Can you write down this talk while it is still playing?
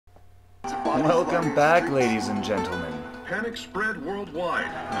Welcome back, ladies and gentlemen. Panic spread worldwide.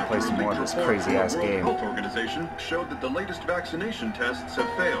 I'm gonna play some more of this crazy-ass game. The World Health Organization showed that the latest vaccination tests have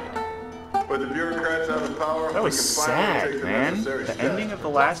failed. With the bureaucrats out of power, That was sad, man. The ending of the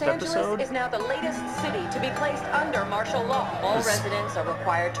last episode. Los Angeles is now the latest city to be placed under martial law. All residents are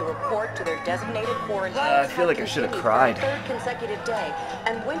required to report to their designated quarantine. I feel like I should have cried. Third consecutive day,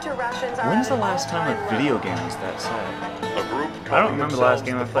 and winter rations are. When's the last time a video game was that sad? A group I don't remember the last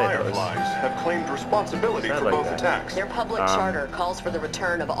game I played. That was Fireflies have claimed responsibility sad for like both that. attacks. Their public charter calls for the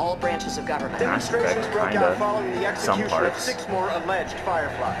return of all branches of government. Mass Effect, Demonstrations broke kinda. out following the Some execution of parts. 6 more alleged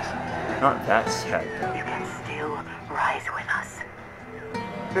Fireflies. Not that sad. You can still rise with us.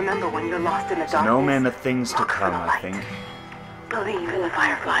 Remember when you're lost in the There's darkness? no man of things to Look for come, the I light. think. Believe in the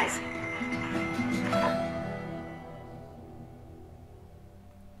Fireflies.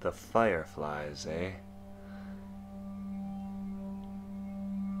 The Fireflies, eh?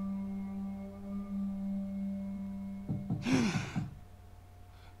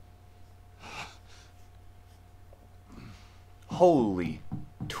 Holy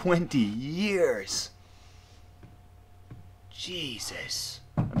 20 years! Jesus.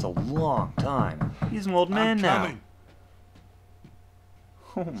 That's a long time. He's an old man now.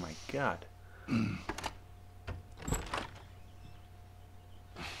 Oh my god.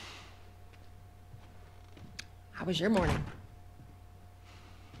 How was your morning?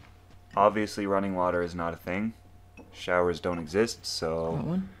 Obviously running water is not a thing. Showers don't exist, so... Want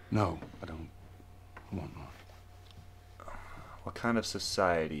one? No, I don't want one. What kind of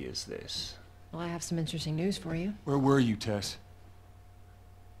society is this? Well, I have some interesting news for you. Where were you, Tess?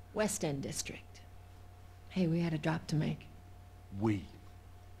 West End District. Hey, we had a drop to make. We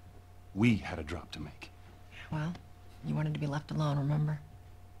had a drop to make. Well, you wanted to be left alone, remember?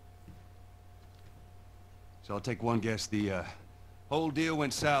 So I'll take one guess. The whole deal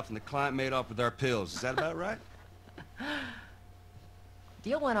went south and the client made off with our pills. Is that about right?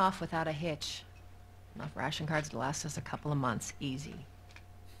 Deal went off without a hitch. Enough ration cards to last us a couple of months, easy.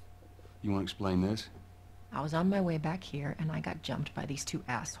 You want to explain this? I was on my way back here, and I got jumped by these two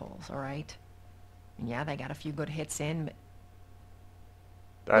assholes, all right? And yeah, they got a few good hits in, but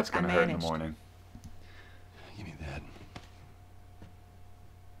That's Look, I gonna hurt in the managed. morning. Give me that.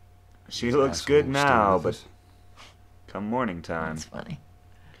 She These looks good assholes still now, with but us? come morning time. that's funny.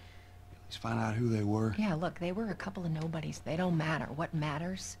 Let's find out who they were. Yeah, look, they were a couple of nobodies. They don't matter. What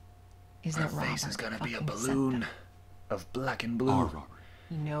matters is that Robert fucking sent them. of black and Our blue. Robert.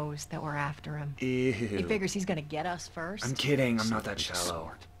 He knows that we're after him. Ew. He figures he's gonna get us first. I'm kidding, I'm not that Big shallow.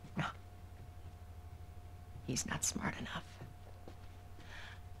 sword. No. He's not smart enough.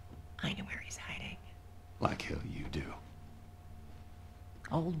 I know where he's hiding. Like hell you do.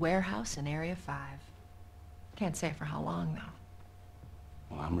 Old warehouse in Area 5. Can't say for how long, though.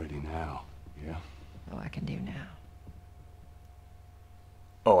 Well, I'm ready now. Yeah? Oh, I can do now.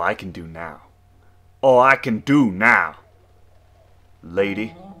 Oh, I can do now. Oh, I can do now.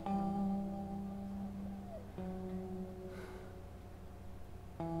 Lady.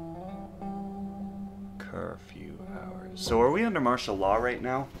 Curfew hours. So are we under martial law right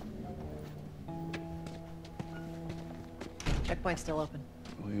now? Checkpoint's still open.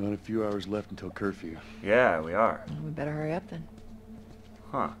 We got a few hours left until curfew. Yeah, we are. Well, we better hurry up then.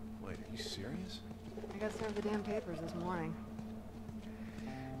 Huh. Wait, are you serious? I got served the damn papers this morning.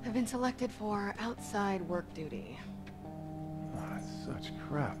 I've been selected for outside work duty. That's such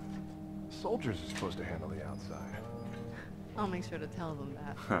crap. Soldiers are supposed to handle the outside. I'll make sure to tell them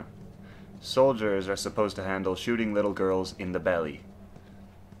that. Huh. Soldiers are supposed to handle shooting little girls in the belly.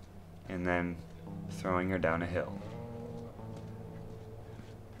 And then throwing her down a hill.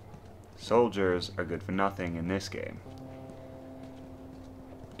 Soldiers are good for nothing in this game.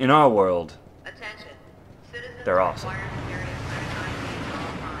 In our world, Attention. Citizens they're are awesome. required to carry a firearm at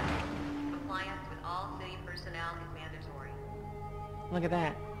all times. Compliance with all city personnel is mandatory. Look at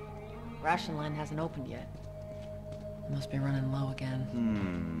that. Ration line hasn't opened yet. Must be running low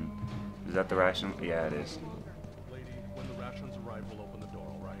again. Is that the ration? Yeah, it is. Lady, when the rations arrive, we'll open the door,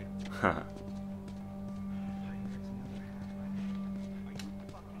 all right? Haha.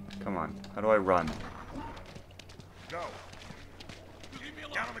 Come on. How do I run? Go.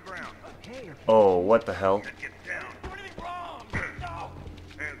 Down on the ground. Oh, what the hell? Get down.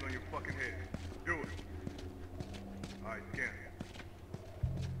 Hands on your fucking head. Do it. I can.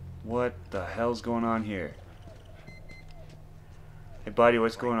 What the hell's going on here? Hey, buddy,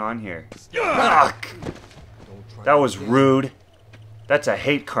 what's going on here? Fuck! That was rude. That's a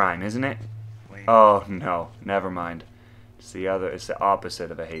hate crime, isn't it? Oh, no. Never mind. It's the opposite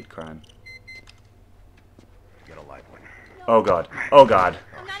of a hate crime. Get a light one. Oh, God. Oh, God.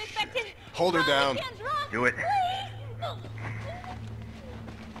 I'm not infected. Hold her down. Do it.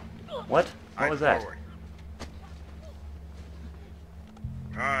 What? What was that?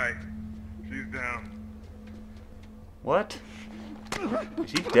 Alright. She's down. What? Is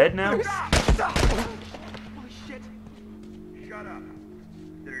she dead now? Holy shit. Shut up.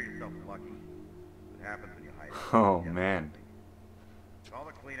 Consider yourself lucky. What happens when you hide? Oh, man. Call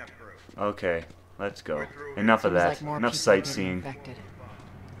the cleanup crew. Okay, let's go. Enough of that. Enough sightseeing. Infected.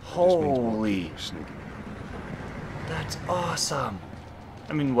 Holy. That's awesome.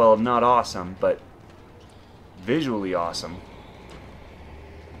 I mean, well, not awesome, but visually awesome.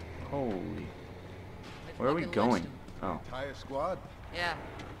 Holy. Where are we going? Oh. Entire squad? Yeah.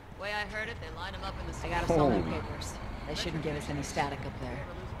 Way I heard it, they line them up in the... I got us all their Holy. papers. They shouldn't give us any static up there.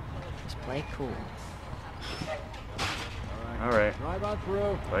 Just play cool. Alright. Drive on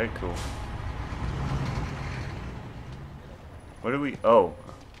through. Play it cool. What do we... Oh.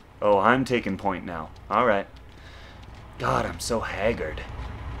 Oh, I'm taking point now. Alright. God, I'm so haggard.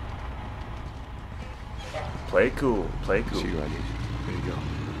 Play it cool. Play it cool. See you right here. There you go.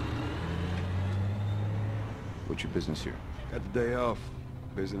 What's your business here? Got the day off.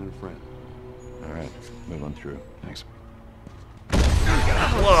 Visiting a friend. All right, move on through. Thanks.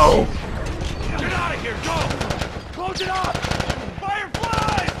 Whoa! Get out of here! Go! Close it up!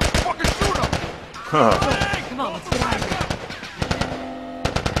 Fireflies! Fucking shoot them! Huh. Come on, let's get out of here.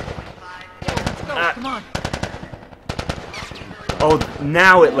 Let's go, come on. Oh,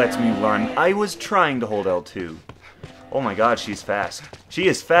 now it lets me run. I was trying to hold L2. Oh my god, she's fast. She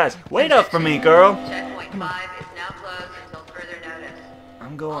is fast. Wait up for me, girl. Checkpoint 5 is now closed until further notice.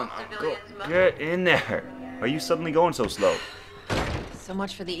 I'm going. Get in there. Why are you suddenly going so slow? So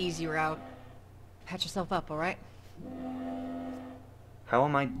much for the easy route. Patch yourself up, alright? How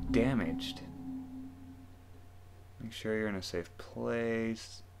am I damaged? Make sure you're in a safe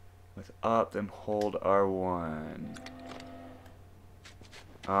place. With up, then hold R1.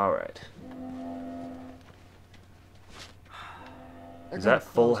 Alright. Is that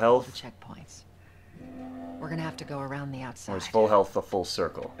full health? The checkpoints. We're gonna have to go around the outside. Or is full health the full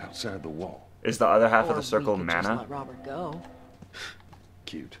circle? Outside the wall. Is the other half Or of the circle we could just mana? let Robert go.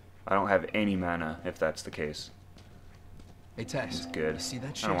 Cute. I don't have any mana, if that's the case. Hey, Tess. It's good. You see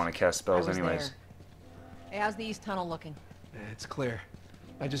that I shit? don't want to cast spells I was anyways. there. Hey, how's the east tunnel looking? It's clear.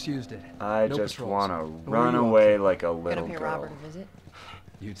 I just used it. I No just patrols. want to Where are run you off away to? like a Gonna little pay girl. Robert a visit.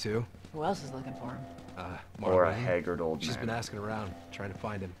 You too? Who else is looking for him? Or a Marlene. haggard old She's man. been asking around, trying to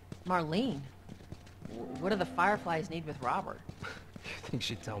find him. Marlene. What do the Fireflies need with Robert? You think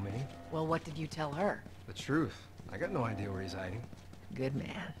she'd tell me? Well, what did you tell her? The truth. I got no idea where he's hiding. Good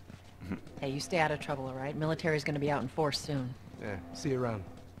man. Hey, you stay out of trouble, all right? Military's gonna be out in force soon. Yeah, see you around.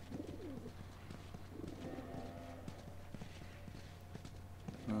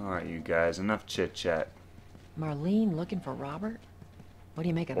 Alright, you guys, enough chit chat. Marlene looking for Robert? What do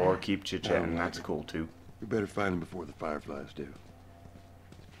you make of Or that? keep chit I don't chatting, like that's it. cool too. We better find him before the Fireflies do.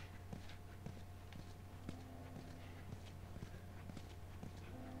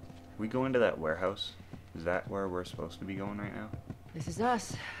 We go into that warehouse? Is that where we're supposed to be going right now? This is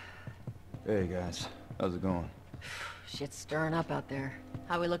us. Hey guys, how's it going? Shit's stirring up out there.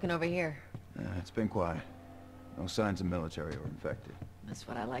 How we looking over here? It's been quiet. No signs of military or infected. That's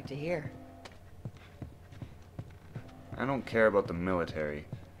what I like to hear. I don't care about the military.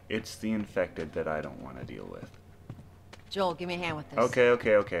 It's the infected that I don't want to deal with. Joel, give me a hand with this.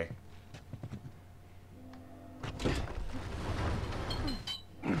 Okay.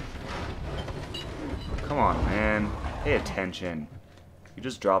 Come on, man. Pay attention. You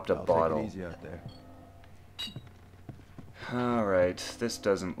just dropped a bottle. Take it easy out there. Alright, this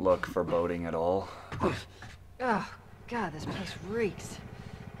doesn't look foreboding at all. Oh, God, this place reeks.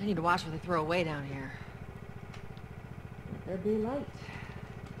 I need to watch what they throw away down here. There be light.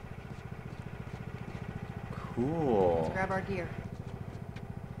 Cool. Let's grab our gear.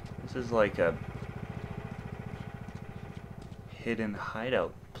 This is like a hidden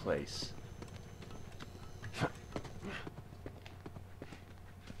hideout place.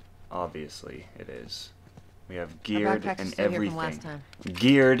 Obviously, it is. We have geared backpack's and still here from everything. last time.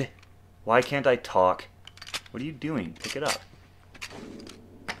 Geared. Why can't I talk? What are you doing? Pick it up.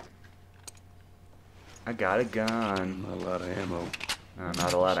 I got a gun. Not a lot of ammo.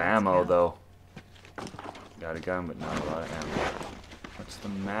 Not a lot of ammo, though. Got a gun, but not a lot of ammo. What's the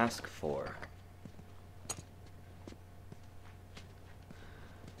mask for?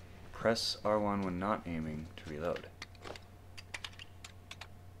 Press R1 when not aiming to reload.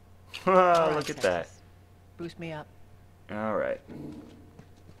 Alright, Look at that. Texas. Boost me up. Alright.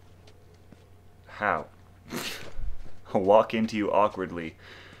 How? I'll walk into you awkwardly.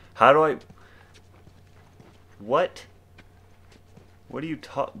 How do I... What? What do you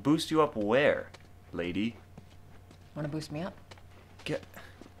talk... Boost you up where, lady? Want to boost me up? Get...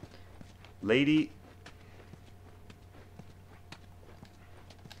 Lady...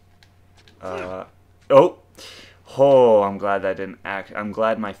 Oh! Oh, I'm glad that didn't act... I'm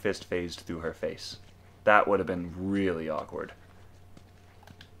glad my fist phased through her face. That would have been really awkward.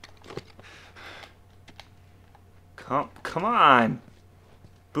 Come on!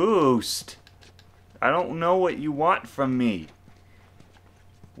 Boost! I don't know what you want from me.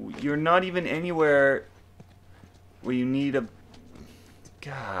 You're not even anywhere where you need a...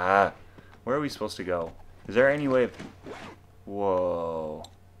 God. Where are we supposed to go? Is there any way of... Whoa.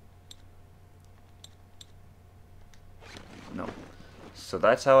 No. So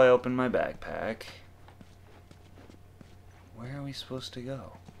that's how I open my backpack. Where are we supposed to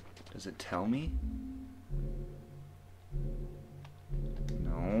go? Does it tell me?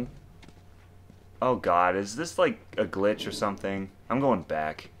 No. Oh god, is this like a glitch or something? I'm going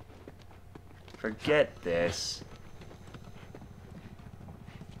back. Forget this.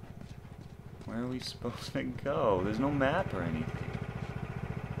 Where are we supposed to go? There's no map or anything.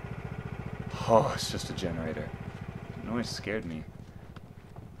 Oh, it's just a generator. The noise scared me.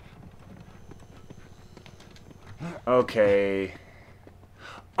 Okay.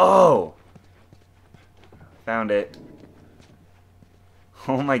 Oh! Found it.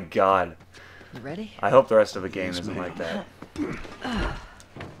 Oh my god. You ready? I hope the rest of the game isn't like that.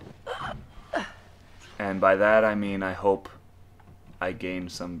 And by that I mean I hope I gain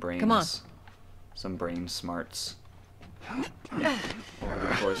some brains. Come on. Some brain smarts. Over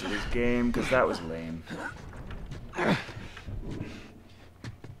the course of this game, because that was lame. I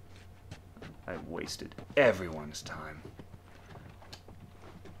wasted everyone's time.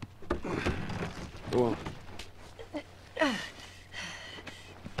 Go on.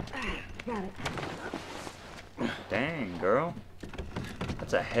 Got it. Dang, girl.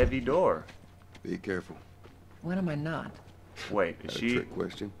 That's a heavy door. Be careful. When am I not? Wait, is Got a she... trick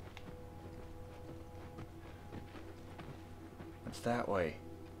question. What's that way?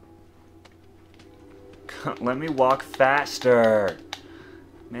 Let me walk faster.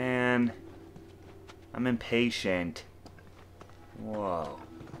 Man. I'm impatient. Whoa.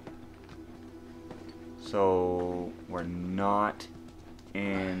 So, we're not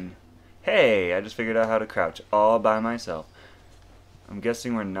in... Hey, I just figured out how to crouch all by myself. I'm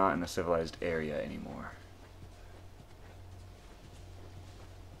guessing we're not in a civilized area anymore.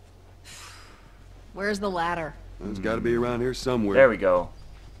 Where's the ladder? It's got to be around here somewhere. There we go.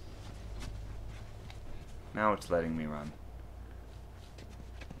 Now it's letting me run.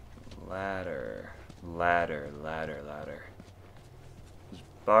 Ladder. Ladder, ladder, ladder.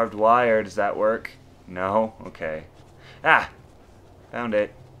 Barbed wire, does that work? No? Okay. Ah! Found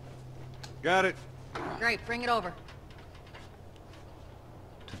it. Got it. Great, bring it over.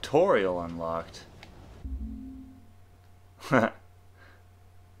 Tutorial unlocked. Huh.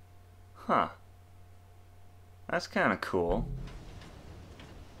 That's kind of cool.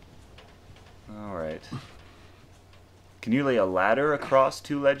 Alright. Can you lay a ladder across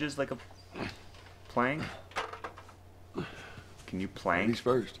two ledges like a plank? Can you plank Ladies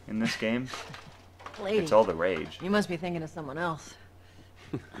first. in this game? Lady. It's all the rage. You must be thinking of someone else.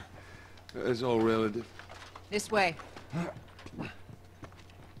 It's all relative. This way.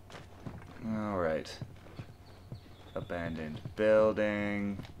 Alright. Abandoned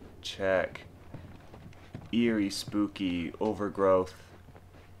building. Check. Eerie, spooky, overgrowth.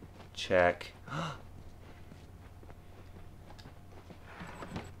 Check.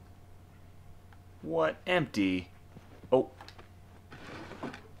 What? Empty. Oh.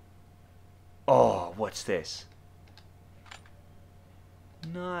 Oh, what's this?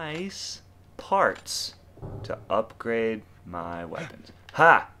 Nice. Parts to upgrade my weapons.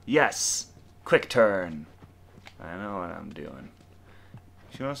 Ha! Yes! Quick turn. I know what I'm doing.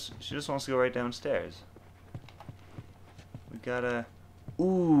 She just wants to go right downstairs. We gotta...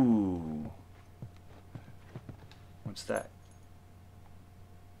 Ooh. What's that?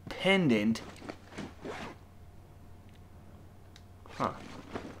 Pendant? Huh.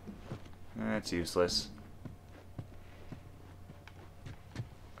 That's useless.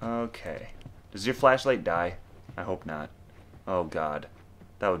 Okay. Does your flashlight die? I hope not. Oh god.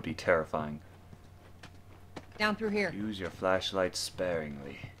 That would be terrifying. Down through here. Use your flashlight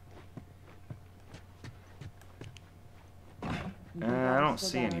sparingly. I don't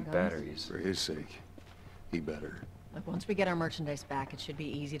see any batteries. For his sake, he better. Look, once we get our merchandise back, it should be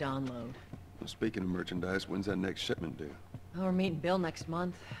easy to unload. Well, speaking of merchandise, when's that next shipment due? Oh, we're meeting Bill next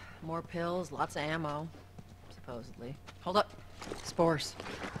month. More pills, lots of ammo. Supposedly. Hold up. Spores.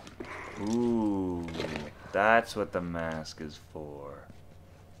 Ooh, that's what the mask is for.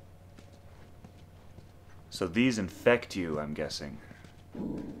 So these infect you, I'm guessing.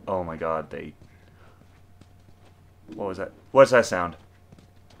 Oh my god, they... What was that? What's that sound?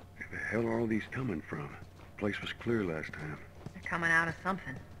 Where the hell are all these coming from? The place was clear last time. They're coming out of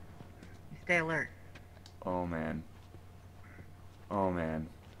something. You stay alert. Oh man. Oh man.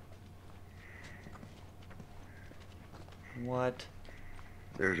 What?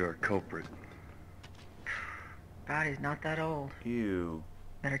 There's our culprit. Body's not that old. Ew.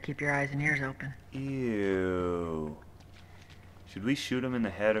 Better keep your eyes and ears open. Ew. Should we shoot him in the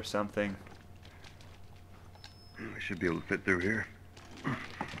head or something? I should be able to fit through here.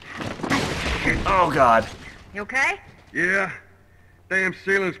 Oh god. You okay? Yeah. Damn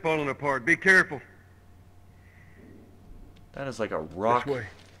ceiling's falling apart. Be careful. That is like a rock This way.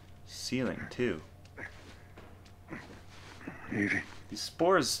 ceiling too. Easy. These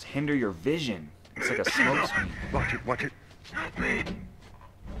spores hinder your vision. It's like a smoke screen. Watch it, watch it. Help me.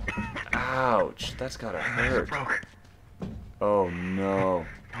 Ouch, that's gotta hurt. Broke. Oh no.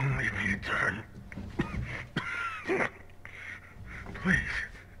 Don't leave me to turn. Please.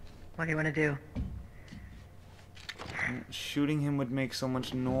 What do you want to do? Shooting him would make so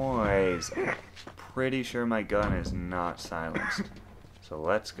much noise. Pretty sure my gun is not silenced. So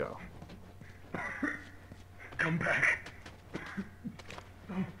let's go. Come back.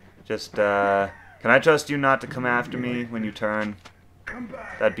 Just, can I trust you not to come after me when you turn? Come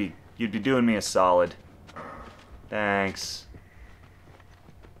back. You'd be doing me a solid. Thanks.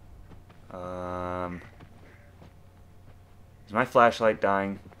 Is my flashlight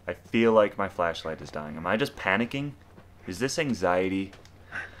dying? I feel like my flashlight is dying. Am I just panicking? Is this anxiety?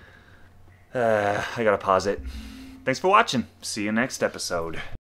 I gotta pause it. Thanks for watching. See you next episode.